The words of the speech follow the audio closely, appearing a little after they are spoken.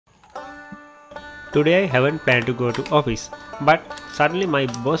Today I haven't planned to go to office, but suddenly my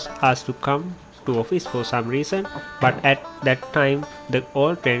boss asked to come to office for some reason, but at that time the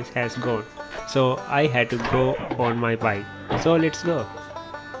old train has gone, so I had to go on my bike. So let's go.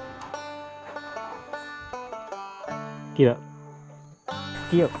 Here.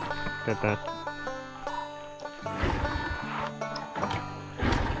 Here. Tata.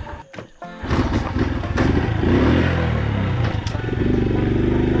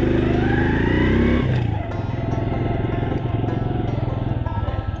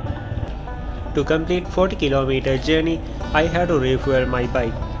 To complete 40-kilometer journey, I had to refuel my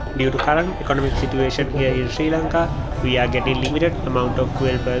bike. Due to current economic situation here in Sri Lanka, we are getting limited amount of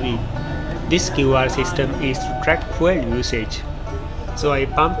fuel per week. This QR system is to track fuel usage. So I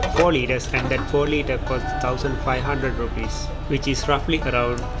pumped 4 liters and that 4 liter cost 1500 rupees, which is roughly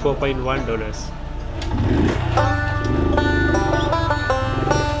around $4.1.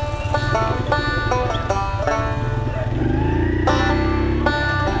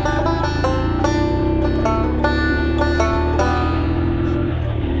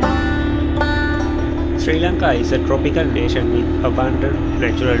 Sri Lanka is a tropical nation with abundant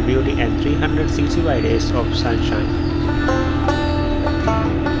natural beauty and 365 days of sunshine.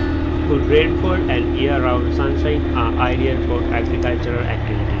 Good rainfall and year-round sunshine are ideal for agricultural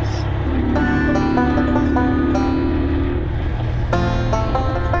activities.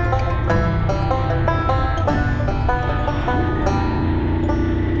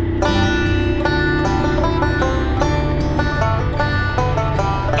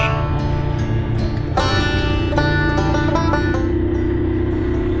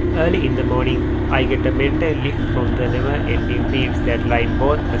 Early in the morning, I get a mental lift from the never-ending fields that line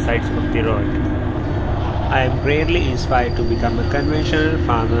both the sides of the road. I am greatly inspired to become a conventional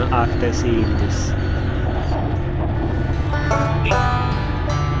farmer after seeing this.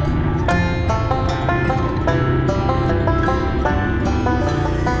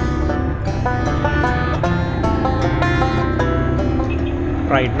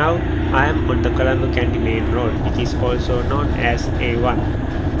 Right now, I am on the Colombo Candy Main Road, which is also known as A1.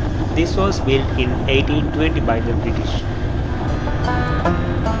 This was built in 1820 by the British.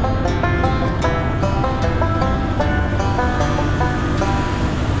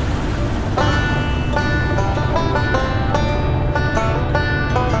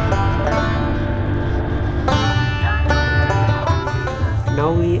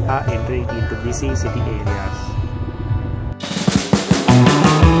 Now we are entering into busy city areas.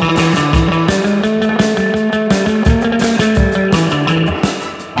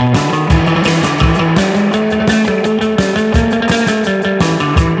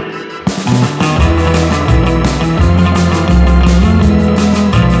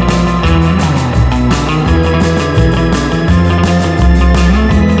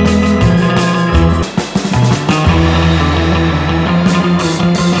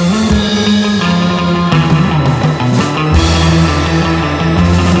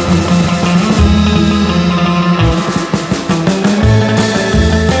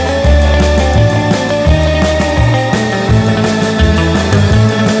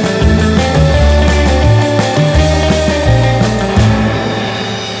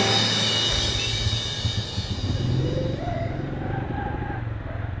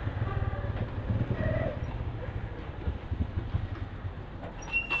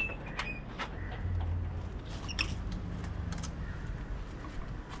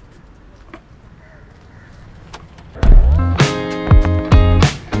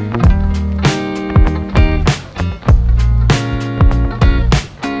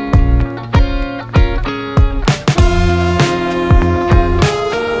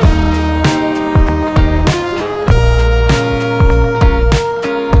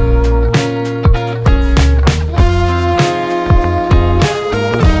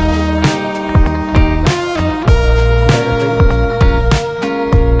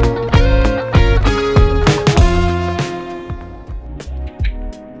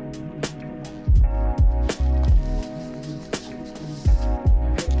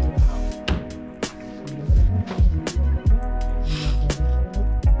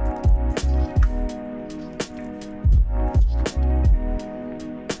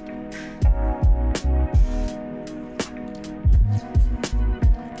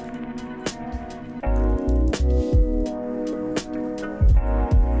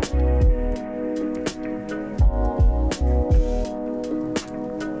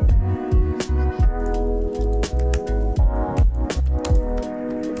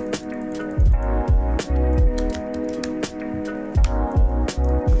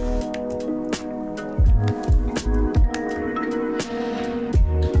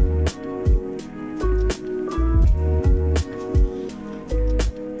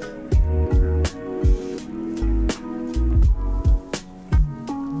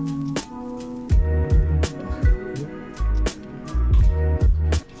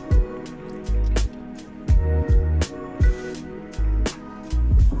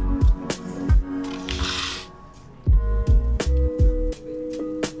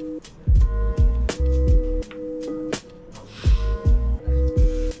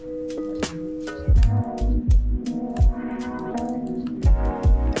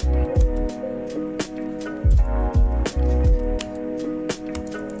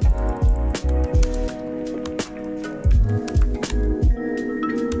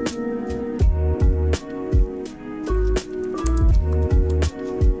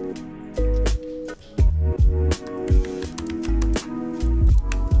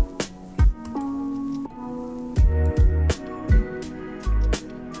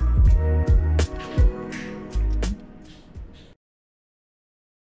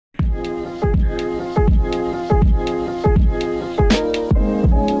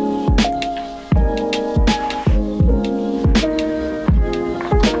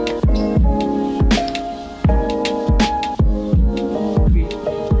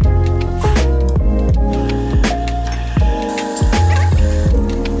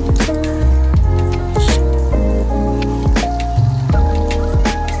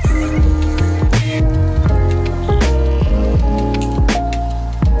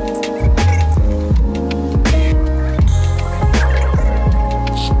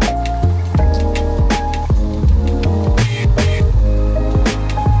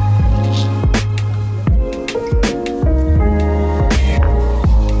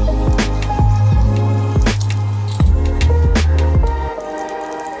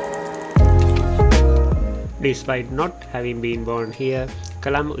 Despite not having been born here,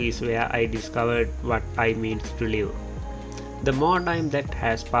 Colombo is where I discovered what I means to live. The more time that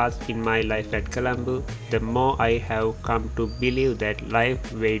has passed in my life at Colombo, the more I have come to believe that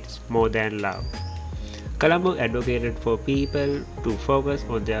life waits more than love. Colombo advocated for people to focus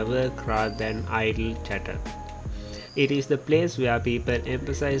on their work rather than idle chatter. It is the place where people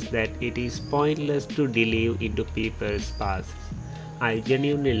emphasize that it is pointless to delve into people's pasts. I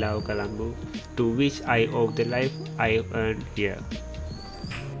genuinely love Colombo, to which I owe the life I earned here.